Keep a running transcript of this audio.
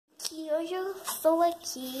estou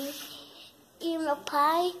aqui e meu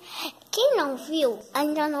pai, quem não viu,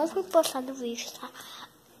 ainda não foi postado o vídeo, tá?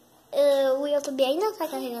 O YouTube ainda tá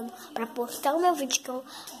carregando pra postar o meu vídeo que eu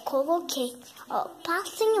coloquei. Ó,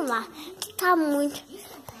 passem lá, que tá muito...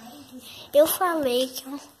 Eu falei que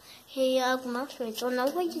eu ia algumas coisas, eu não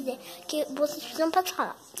vou dizer que vocês precisam passar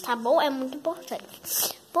lá, tá bom? É muito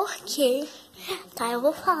importante. Porque, tá, eu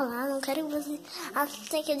vou falar, não quero que vocês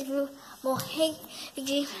assistam que eles vão morrer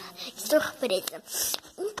de surpresa.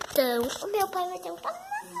 Então, o meu pai vai ter um canal.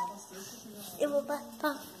 Eu vou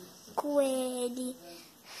passar com ele.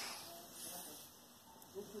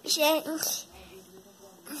 Gente,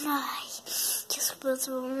 ai, desculpa,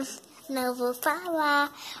 não vou falar.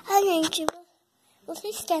 Ai, gente,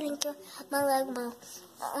 vocês querem que eu mande alguma...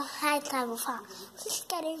 Ai, tá, vou falar. Vocês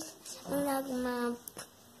querem mandar alguma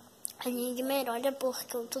linha de melhora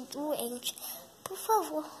porque eu tô doente? Por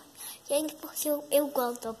favor, gente, porque eu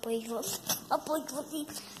gosto do apoio de vocês. O apoio de vocês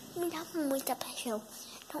me dá muita paixão.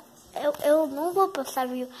 Então, eu não vou postar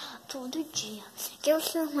vídeo todo dia. Que eu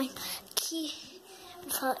sou mãe que...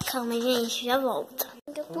 Calma, gente, já volto.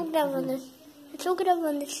 Eu tô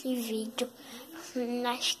gravando esse vídeo,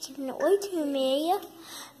 acho que 8h30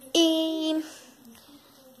 e...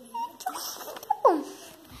 Bom,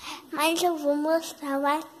 mas eu vou mostrar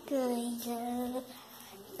uma coisa.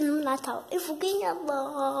 No Natal eu vou ganhar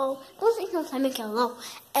LOL. Vocês não sabem o que é LOL?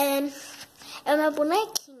 É uma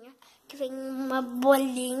bonequinha que vem uma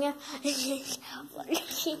bolinha. Gente, olha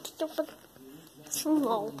o jeito que eu faço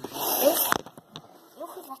LOL. Eu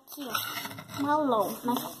fiz aqui, ó, uma LOL,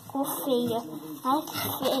 mas ficou feia. Ai, que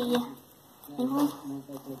feia.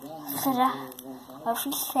 Eu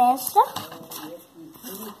fiz essa.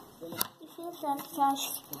 E fiz essa que eu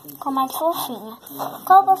acho que ficou mais fofinha.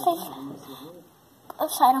 Qual vocês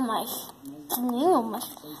acharam mais? Nenhuma.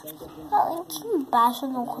 Aqui embaixo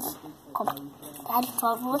no comentário, por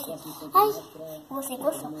favor. Ai, você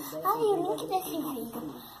gostou? Ai, o link desse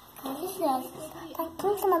vídeo. Tá aqui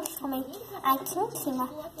em cima dos comentários, aqui em cima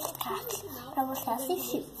dos cards, pra você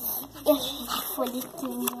assistir. Eu achei que foi de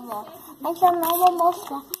tudo, né? Mas eu não vou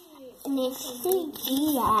mostrar nesse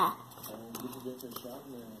dia,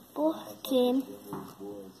 porque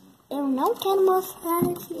eu não quero mostrar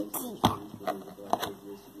nesse dia.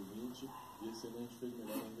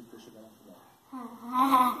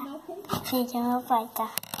 Gente, meu pai tá...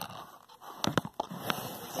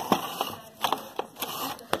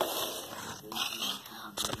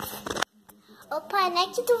 Ô pai, não é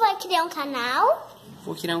que tu vai criar um canal?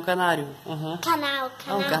 Vou criar um canário. Uhum. Canal.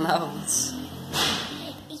 Um canal.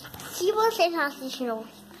 E se vocês não assistiram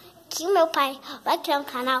que o meu pai vai criar um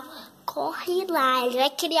canal, corre lá. Ele vai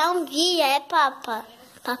criar um guia, é papa.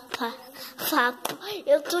 Papa.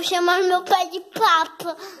 Eu tô chamando meu pai de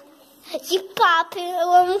papa. De papa,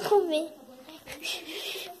 eu amo comer.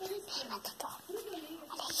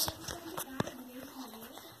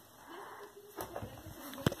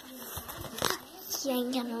 Que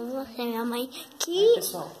ainda não vou ser minha mãe. Que...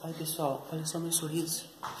 Ai, pessoal, olha só meu sorriso.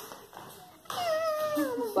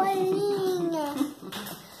 Bolinha.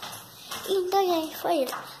 Então, gente, foi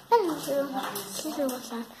isso. Se você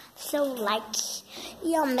gostar, seu like.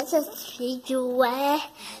 E a meta desse vídeo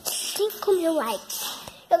é 5.000 likes.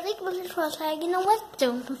 Eu sei que vocês conseguem, não é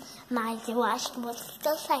tanto, mas eu acho que vocês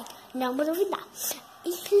conseguem. Não vou duvidar.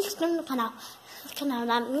 E se inscreva no canal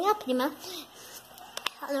da minha prima.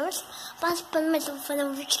 Ela não está participando, mas eu vou fazer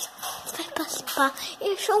um vídeo. Você vai participar.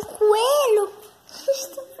 Eu sou um coelho. Isso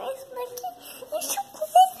daqui. Isso é um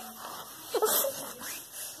coelho.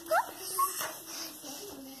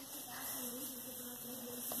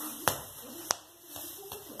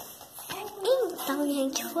 Então,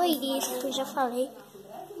 gente, foi isso que eu já falei.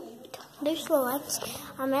 Então, deixa o like.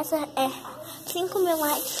 A meta é 5.000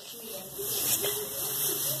 likes.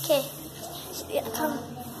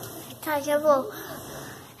 Tá, já vou.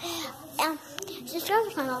 Se inscreva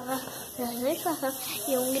no canal da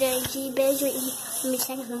e um grande beijo e me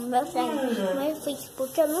segue no meu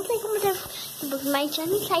Facebook. Eu não sei como é Facebook, mas já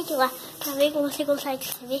me segue lá pra ver como você consegue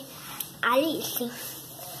escrever Alice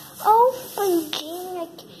ou Pandinha.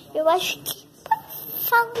 Eu acho que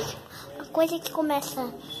fala uma coisa que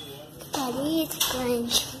começa Alice,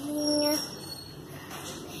 Pandinha.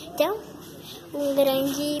 Então, um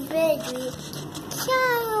grande beijo e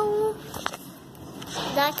tchau.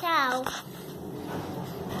 Dá tchau.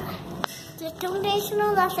 Então deixa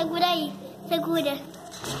não dá, segura aí. Segura.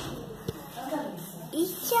 E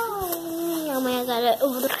tchau. Minha mãe agora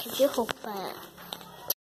eu vou trocar de roupa.